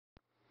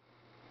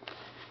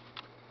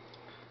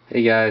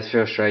Hey guys,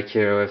 Phil Strike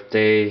here with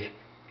day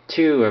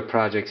 2 of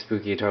Project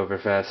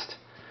Spookytoberfest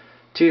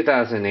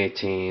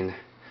 2018.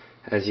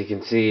 As you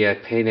can see, I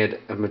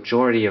painted a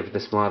majority of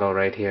this model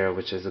right here,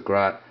 which is a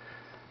Grot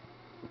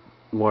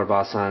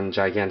Warbosses on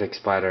Gigantic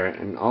Spider,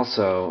 and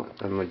also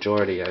a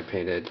majority I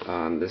painted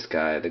on this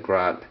guy, the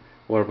Grot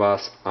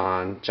Warbosses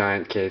on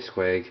Giant Cave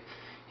Squig.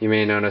 You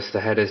may notice the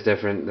head is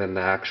different than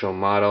the actual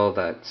model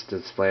that's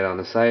displayed on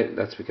the site.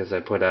 That's because I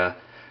put a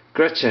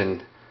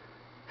Gretchen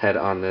head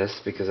on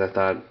this because I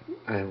thought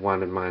I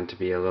wanted mine to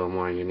be a little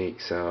more unique,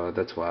 so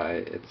that's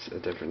why it's a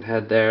different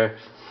head there.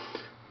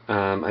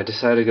 I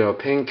decided to go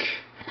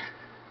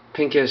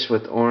pinkish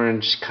with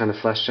orange kind of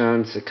flesh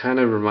tones. It kind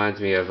of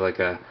reminds me of like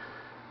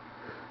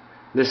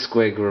this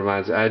squig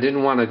reminds me. I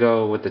didn't want to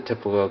go with the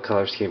typical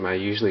color scheme I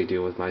usually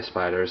do with my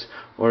spiders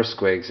or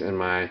squigs in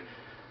my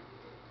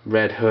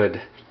Red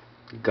Hood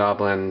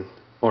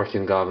Orc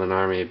and Goblin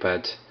army,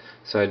 but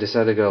so I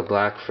decided to go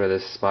black for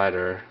this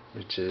spider,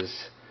 which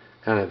is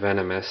kind of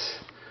venomous,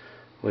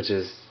 which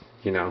is,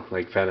 you know,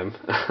 like venom,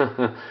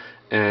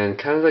 and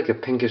kind of like a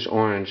pinkish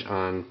orange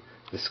on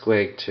the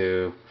squig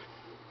to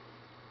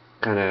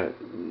kind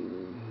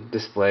of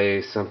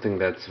display something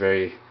that's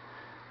very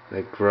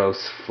like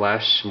gross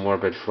flesh,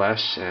 morbid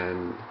flesh,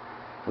 and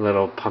a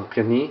little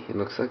pumpkin-y. It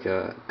looks like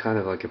a kind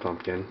of like a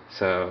pumpkin.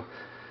 So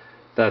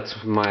that's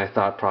my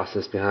thought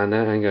process behind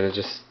that. I'm gonna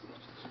just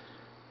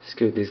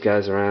scoot these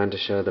guys around to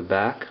show the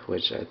back,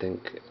 which I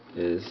think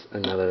is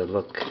another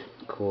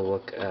cool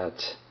look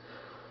at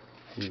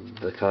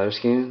the color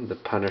scheme, the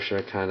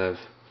Punisher kind of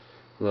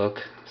look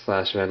 /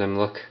 Venom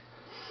look.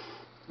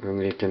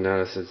 And you can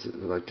notice it's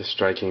like a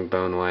striking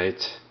bone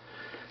white.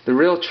 The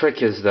real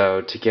trick is,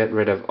 though, to get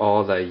rid of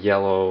all the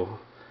yellow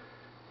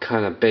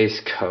kind of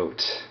base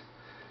coat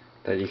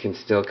that you can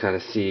still kind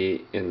of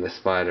see in the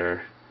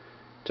spider,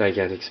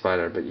 Gigantic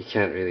Spider, but you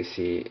can't really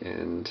see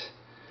in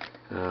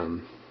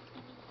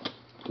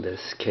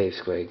this cave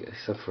squig,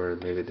 except for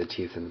maybe the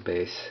teeth and the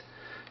base.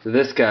 So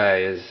this guy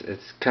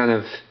it's kind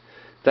of,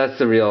 that's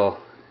the real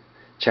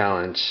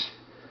challenge.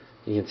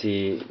 You can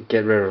see,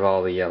 get rid of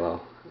all the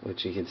yellow,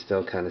 which you can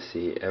still kind of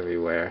see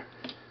everywhere,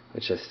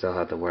 which I still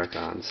have to work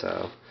on.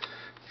 So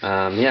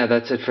yeah,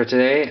 that's it for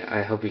today.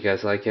 I hope you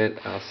guys like it.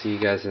 I'll see you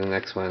guys in the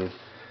next one,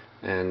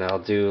 and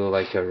I'll do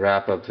like a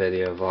wrap-up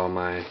video of all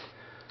my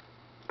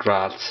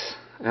grots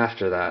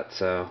after that,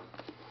 so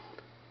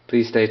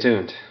please stay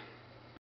tuned.